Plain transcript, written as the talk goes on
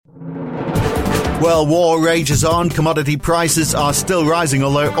Well, war rages on. Commodity prices are still rising,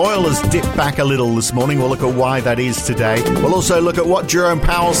 although oil has dipped back a little this morning. We'll look at why that is today. We'll also look at what Jerome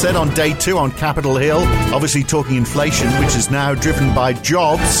Powell said on day 2 on Capitol Hill. Obviously talking inflation, which is now driven by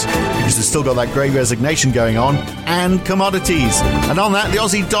jobs, because we've still got that great resignation going on, and commodities. And on that, the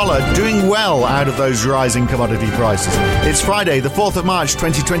Aussie dollar doing well out of those rising commodity prices. It's Friday, the 4th of March,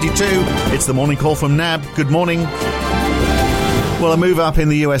 2022. It's the morning call from NAB. Good morning. Well, a move up in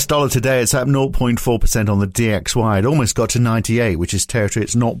the US dollar today. It's up 0.4% on the DXY. It almost got to 98, which is territory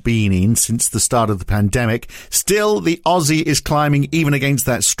it's not been in since the start of the pandemic. Still, the Aussie is climbing even against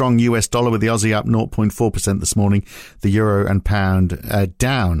that strong US dollar, with the Aussie up 0.4% this morning. The euro and pound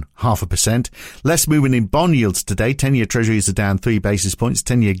down 0.5%. Less movement in bond yields today. 10-year treasuries are down 3 basis points.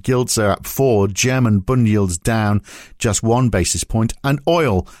 10-year gilts are up 4. German bund yields down just 1 basis point. And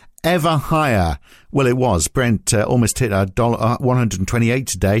oil ever higher. Well, it was. Brent almost hit $128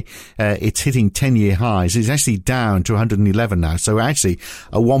 today. It's hitting 10-year highs. It's actually down to 111 now. So actually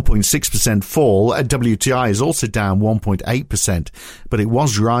a 1.6% fall. WTI is also down 1.8%, but it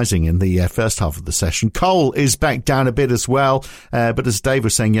was rising in the first half of the session. Coal is back down a bit as well. But as Dave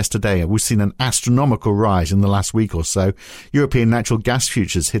was saying yesterday, we've seen an astronomical rise in the last week or so. European natural gas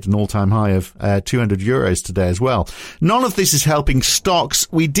futures hit an all-time high of €200 today as well. None of this is helping stocks.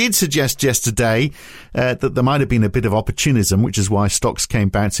 We did suggest yesterday that there might have been a bit of opportunism, which is why stocks came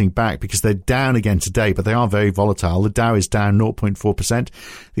bouncing back, because they're down again today, but they are very volatile. The Dow is down 0.4%.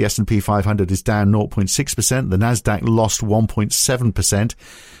 The S&P 500 is down 0.6%. The Nasdaq lost 1.7%.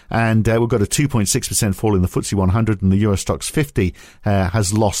 And we've got a 2.6% fall in the FTSE 100, and the Euro Stoxx 50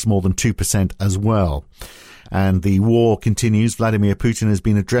 has lost more than 2% as well. And the war continues. Vladimir Putin has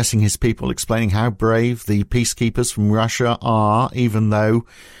been addressing his people, explaining how brave the peacekeepers from Russia are, even though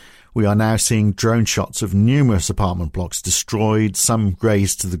we are now seeing drone shots of numerous apartment blocks destroyed, some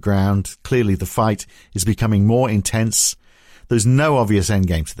razed to the ground. Clearly the fight is becoming more intense. There's no obvious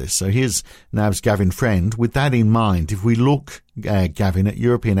endgame to this. So here's NAB's Gavin Friend. With that in mind, if we look, Gavin, at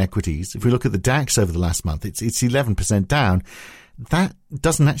European equities, if we look at the DAX over the last month, it's 11% down. That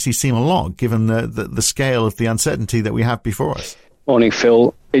doesn't actually seem a lot, given the scale of the uncertainty that we have before us. Morning,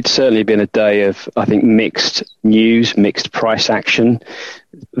 Phil. It's certainly been a day of, I think, mixed news, mixed price action.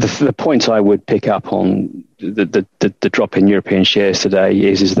 The point I would pick up on the drop in European shares today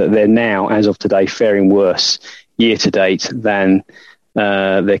is that they're now, as of today, faring worse year to date than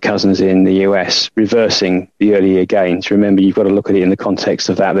their cousins in the US, reversing the earlier gains. Remember, you've got to look at it in the context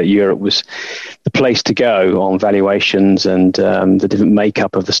of that Europe was the place to go on valuations and the different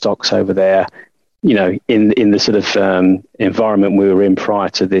makeup of the stocks over there, you know, in the sort of environment we were in prior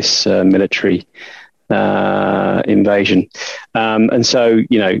to this military invasion. And so,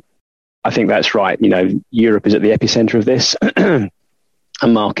 you know, I think that's right. You know, Europe is at the epicenter of this.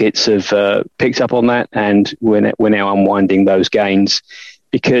 And markets have picked up on that, and we're now unwinding those gains,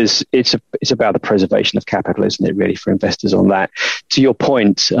 because it's about the preservation of capital, isn't it, really, for investors on that. To your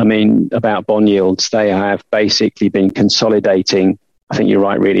point, I mean, about bond yields, they have basically been consolidating. I think you're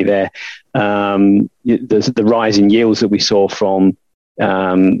right, really, there. The rise in yields that we saw from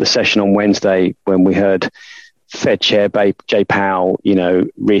the session on Wednesday, when we heard Fed Chair Jay Powell, you know,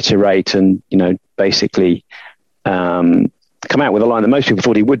 reiterate and, you know, basically come out with a line that most people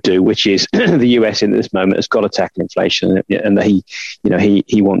thought he would do, which is the US in this moment has got to tackle inflation, and that he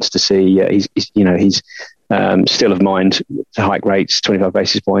wants to see he's still of mind to hike rates 25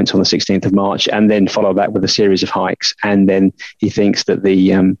 basis points on the 16th of March, and then follow that with a series of hikes, and then he thinks that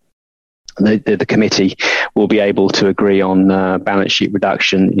the committee will be able to agree on balance sheet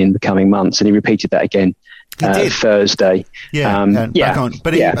reduction in the coming months, and he repeated that again Thursday.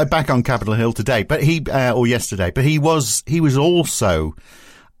 Back on Capitol Hill today, but or yesterday. But he was also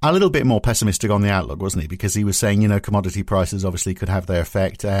a little bit more pessimistic on the outlook, wasn't he? Because he was saying, you know, commodity prices obviously could have their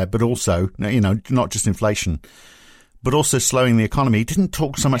effect, but also, you know, not just inflation, but also slowing the economy. He didn't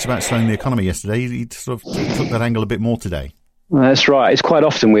talk so much about slowing the economy yesterday. He sort of took that angle a bit more today. Well, that's right. It's quite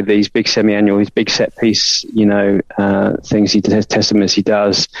often with these big semi-annual, these big set piece, you know, things testaments he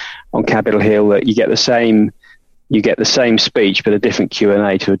does on Capitol Hill, that you get the same speech, but a different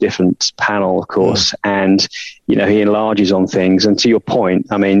Q&A to a different panel, of course. And, you know, he enlarges on things. And to your point,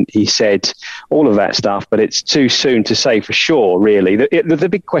 I mean, he said all of that stuff, but it's too soon to say for sure, really. The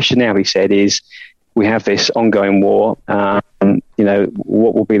big question now, he said, is we have this ongoing war. You know,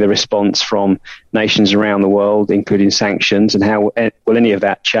 what will be the response from nations around the world, including sanctions, and how will any of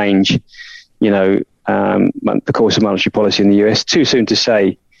that change, you know, the course of monetary policy in the US? Too soon to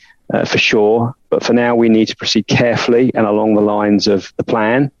say for sure. But for now, we need to proceed carefully and along the lines of the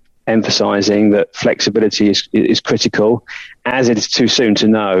plan emphasising that flexibility is critical, as it is too soon to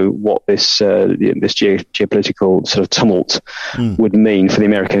know what this geopolitical sort of tumult would mean for the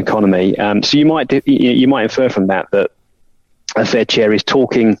American economy. So you might infer from that a Fed chair is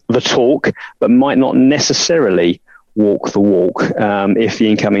talking the talk, but might not necessarily walk the walk if the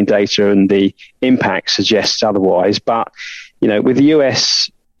incoming data and the impact suggests otherwise. But with the US,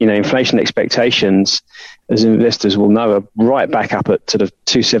 inflation expectations, as investors will know, are right back up at sort of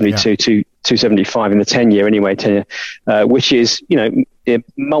 272 to 275 in the 10-year anyway, which is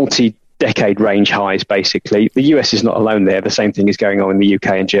multi-decade range highs. Basically, the US is not alone there. The same thing is going on in the UK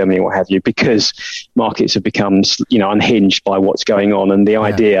and Germany and what have you, because markets have become unhinged by what's going on, and the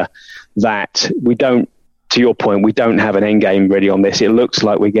idea that to your point, we don't have an end game ready on this. It looks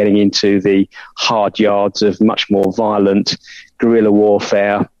like we're getting into the hard yards of much more violent guerrilla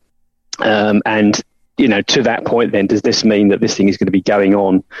warfare. And to that point, then, does this mean that this thing is going to be going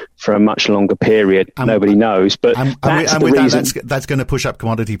on for a much longer period? Nobody knows. But that's the reason. That's going to push up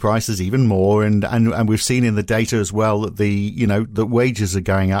commodity prices even more. And we've seen in the data as well that the wages are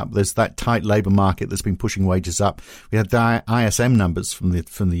going up. There's that tight labour market that's been pushing wages up. We had the ISM numbers from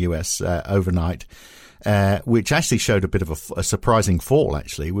the US overnight, which actually showed a bit of a surprising fall,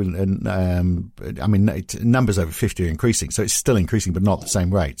 actually. And numbers over 50 are increasing, so it's still increasing, but not the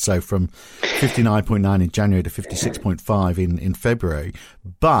same rate. So from 59.9 in January to 56.5 in February.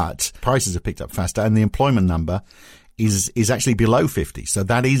 But prices have picked up faster, and the employment number is actually below 50. So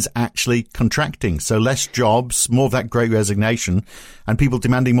that is actually contracting. So less jobs, more of that great resignation, and people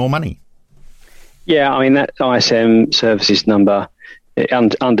demanding more money. Yeah, that ISM services number, it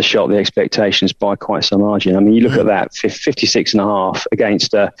undershot the expectations by quite some margin. You look at that 56.5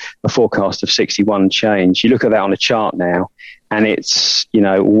 against a forecast of 61 change. You look at that on a chart now, and it's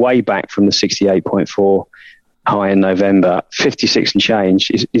way back from the 68.4 high in November. 56 and change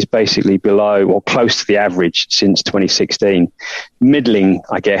is basically below or close to the average since 2016. Middling,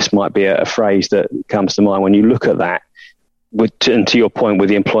 I guess, might be a phrase that comes to mind when you look at that. And to your point, with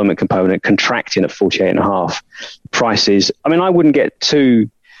the employment component contracting at 48.5, prices, I wouldn't get too,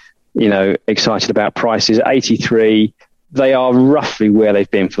 excited about prices. At 83, they are roughly where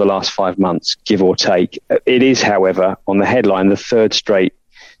they've been for the last 5 months, give or take. It is, however, on the headline, the third straight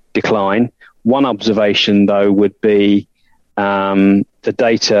decline. One observation, though, would be the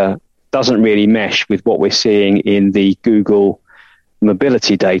data doesn't really mesh with what we're seeing in the Google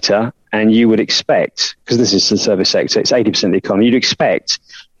mobility data. And you would expect, because this is the service sector, it's 80% of the economy, you'd expect,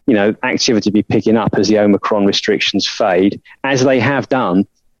 activity to be picking up as the Omicron restrictions fade, as they have done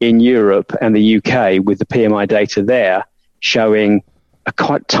in Europe and the UK, with the PMI data there showing a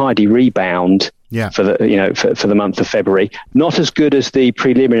quite tidy rebound for the for the month of February. Not as good as the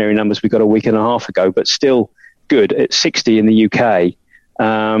preliminary numbers we got a week and a half ago, but still good at 60 in the UK.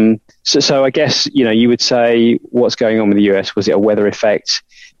 So I guess, you would say, what's going on with the US? Was it a weather effect?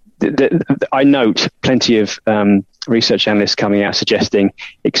 I note plenty of research analysts coming out suggesting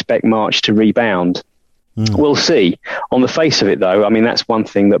expect March to rebound. We'll see. On the face of it, though, that's one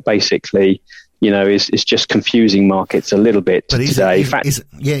thing that basically, is just confusing markets a little bit today.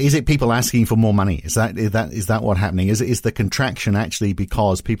 Is it people asking for more money? Is that what's happening? Is the contraction actually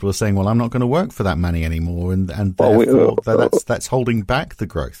because people are saying, well, I'm not going to work for that money anymore, and therefore that's holding back the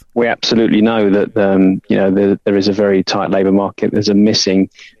growth? We absolutely know that there is a very tight labour market. There's a missing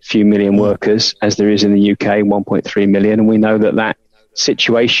few million workers, as there is in the UK, 1.3 million, and we know that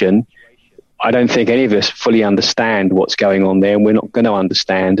situation, I don't think any of us fully understand what's going on there, and we're not going to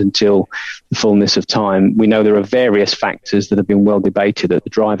understand until the fullness of time. We know there are various factors that have been well debated that are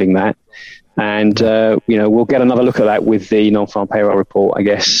driving that, and we'll get another look at that with the non-farm payroll report, I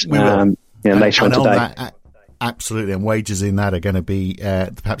guess, later on today. Absolutely, and wages in that are going to be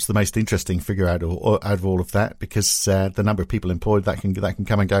perhaps the most interesting figure out of all of that, because the number of people employed that can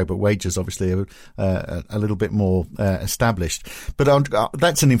come and go, but wages obviously are a little bit more established. But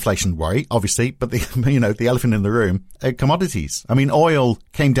that's an inflation worry, obviously. But the elephant in the room, commodities. Oil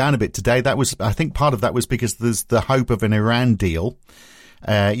came down a bit today. I think part of that was because there's the hope of an Iran deal.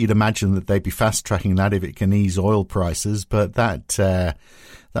 You'd imagine that they'd be fast tracking that if it can ease oil prices, but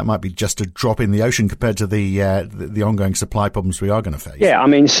that might be just a drop in the ocean compared to the ongoing supply problems we are going to face. Yeah,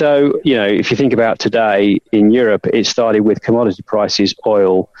 if you think about today in Europe, it started with commodity prices,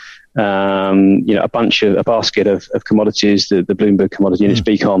 oil, a basket of commodities, the Bloomberg Commodity Index,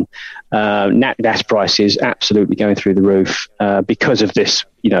 BCOM, nat gas prices absolutely going through the roof because of this,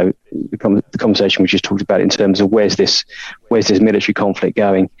 the conversation we just talked about in terms of where's this military conflict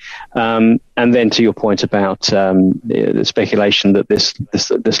going, and then to your point about the speculation that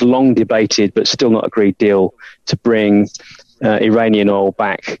this long debated but still not agreed deal to bring Iranian oil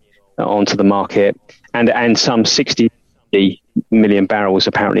back onto the market, and some 60 million barrels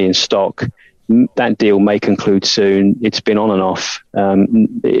apparently in stock. That deal may conclude soon. It's been on and off.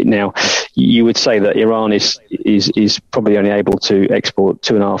 Now, you would say that Iran is probably only able to export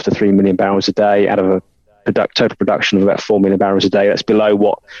 2.5 to 3 million barrels a day out of a total production of about 4 million barrels a day. That's below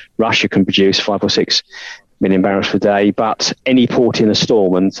what Russia can produce, 5 or 6 million barrels per day. But any port in a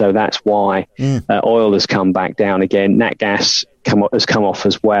storm, and so that's why oil has come back down again. Nat gas has come off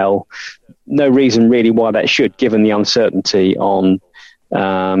as well. No reason really why that should, given the uncertainty on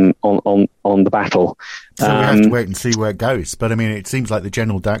the battle. So we have to wait and see where it goes. But I mean, it seems like the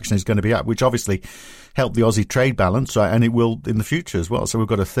general direction is going to be up, which obviously helped the Aussie trade balance, right? And it will in the future as well. So we've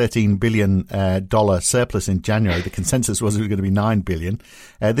got a $13 billion surplus in January. The consensus was it was going to be $9 billion.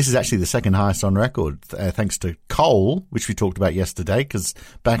 This is actually the second highest on record, thanks to coal, which we talked about yesterday, because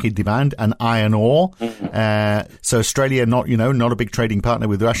back in demand, and iron ore. So Australia, not a big trading partner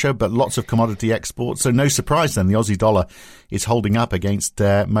with Russia, but lots of commodity exports. So no surprise then the Aussie dollar is holding up against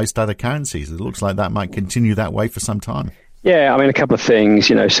most other currencies. It looks like that might continue that way for some time. Yeah, I mean, a couple of things,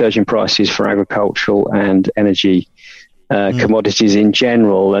 surging prices for agricultural and energy commodities in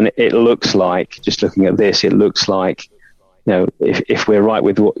general. And it looks like, just looking at this, if we're right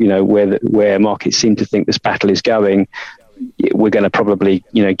with where markets seem to think this battle is going, we're going to probably,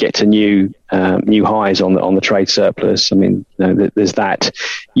 get to new highs on the trade surplus. I mean, there's that.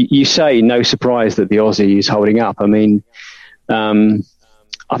 You say no surprise that the Aussie is holding up. I mean,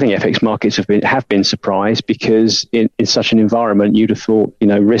 I think FX markets have been surprised, because in such an environment, you'd have thought,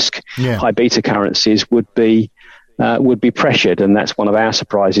 high beta currencies would be pressured, and that's one of our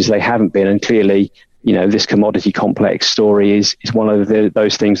surprises. They haven't been, and clearly, this commodity complex story is one of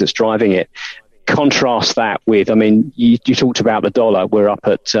those things that's driving it. Contrast that with, I mean, you talked about the dollar. We're up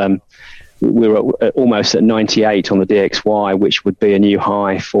at almost at 98 on the DXY, which would be a new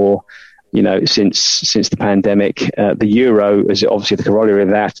high for since the pandemic. The euro is obviously the corollary of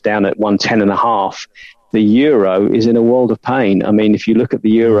that, down at 110.5. The euro is in a world of pain. I mean, if you look at the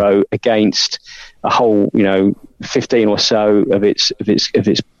euro against a whole, 15 or so of its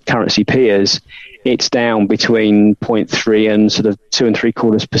currency peers, it's down between 0.3 and sort of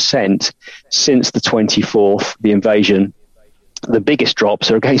 2.75% since the 24th, the invasion. The biggest drops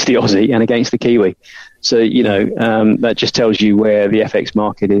are against the Aussie and against the Kiwi. So, that just tells you where the FX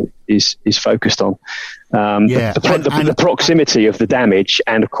market is focused on. The proximity of the damage,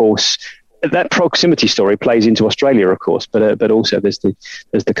 and of course, that proximity story plays into Australia, of course, but also there's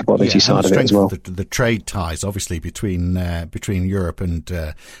the commodity side of it as well. The trade ties, obviously, between Europe and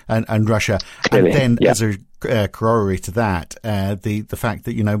Russia, Clearly, and then as a corollary to that, the fact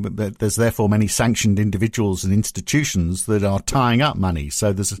that there's therefore many sanctioned individuals and institutions that are tying up money.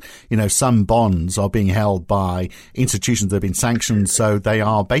 So there's some bonds are being held by institutions that have been sanctioned, so they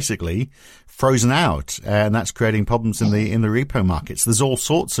are basically frozen out, and that's creating problems in the repo markets. There's all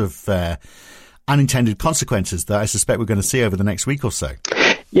sorts of unintended consequences that I suspect we're going to see over the next week or so.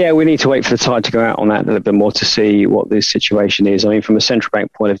 Yeah, we need to wait for the tide to go out on that a little bit more to see what this situation is. I mean, from a central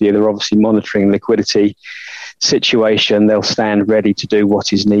bank point of view, they're obviously monitoring liquidity situation. They'll stand ready to do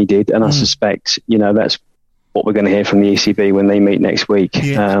what is needed, and I suspect that's what we're going to hear from the ECB when they meet next week.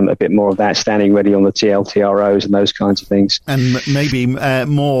 A bit more of that, standing ready on the TLTROs and those kinds of things. And maybe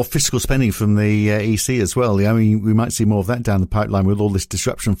more fiscal spending from the EC as well. I mean, we might see more of that down the pipeline with all this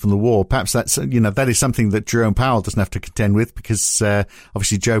disruption from the war. Perhaps that's, that is something that Jerome Powell doesn't have to contend with, because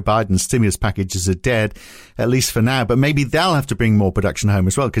obviously Joe Biden's stimulus packages are dead, at least for now. But maybe they'll have to bring more production home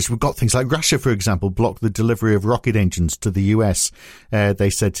as well, because we've got things like Russia, for example, blocked the delivery of rocket engines to the US, they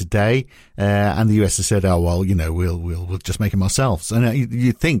said today. And the US has said, oh, well, we'll just make them ourselves. And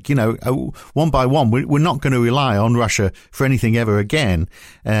you think, one by one, we're not going to rely on Russia for anything ever again.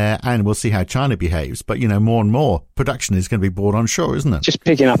 And we'll see how China behaves. But, more and more production is going to be brought onshore, isn't it? Just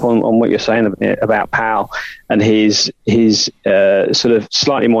picking up on what you're saying about Powell and his sort of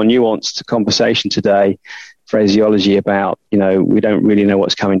slightly more nuanced conversation today, phraseology about, we don't really know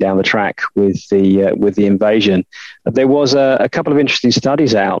what's coming down the track with the invasion. There was a couple of interesting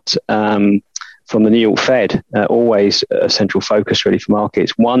studies out from the New York Fed, always a central focus really for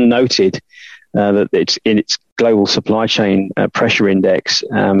markets. One noted that it's in its global supply chain pressure index,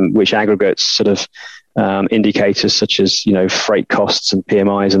 which aggregates sort of indicators such as, freight costs and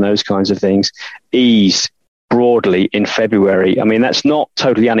PMIs and those kinds of things, eased broadly in February. I mean, that's not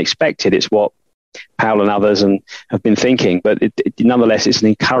totally unexpected. It's what Powell and others have been thinking, but nonetheless, it's an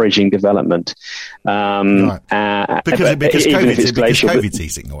encouraging development. Right. Because COVID's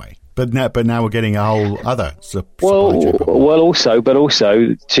easing away. But now we're getting a whole other supply chain problem. Well, also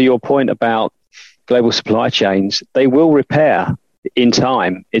to your point about global supply chains, they will repair in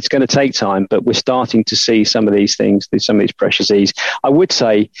time. It's going to take time, but we're starting to see some of these things, some of these pressures ease. I would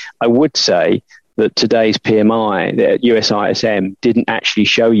say that today's PMI, the US ISM, didn't actually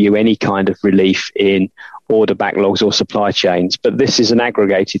show you any kind of relief in order backlogs or supply chains, but this is an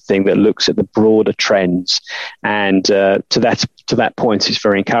aggregated thing that looks at the broader trends, and to that point, it's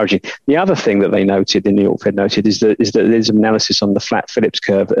very encouraging. The other thing that they noted, the New York Fed noted, is that there's an analysis on the flat Phillips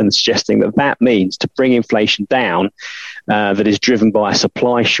curve and suggesting that means to bring inflation down, that is driven by a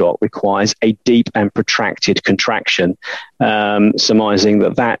supply shock, requires a deep and protracted contraction, surmising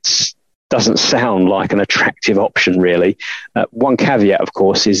that doesn't sound like an attractive option, really. One caveat, of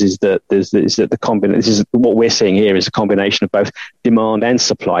course, is that what we're seeing here is a combination of both demand and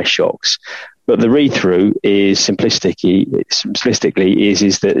supply shocks. But the read-through is simplistically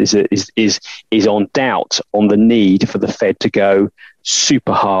is on doubt on the need for the Fed to go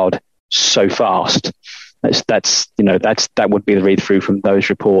super hard so fast. That would be the read-through from those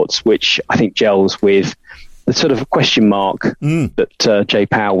reports, which I think gels with the sort of question mark that Jay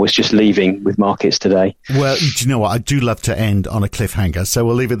Powell was just leaving with markets today. Well, do you know what? I do love to end on a cliffhanger, so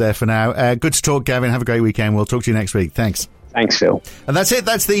we'll leave it there for now. Good to talk, Gavin. Have a great weekend. We'll talk to you next week. Thanks. Thanks, Phil. And that's it.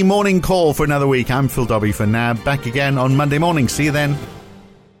 That's the morning call for another week. I'm Phil Dobbie for now. Back again on Monday morning. See you then.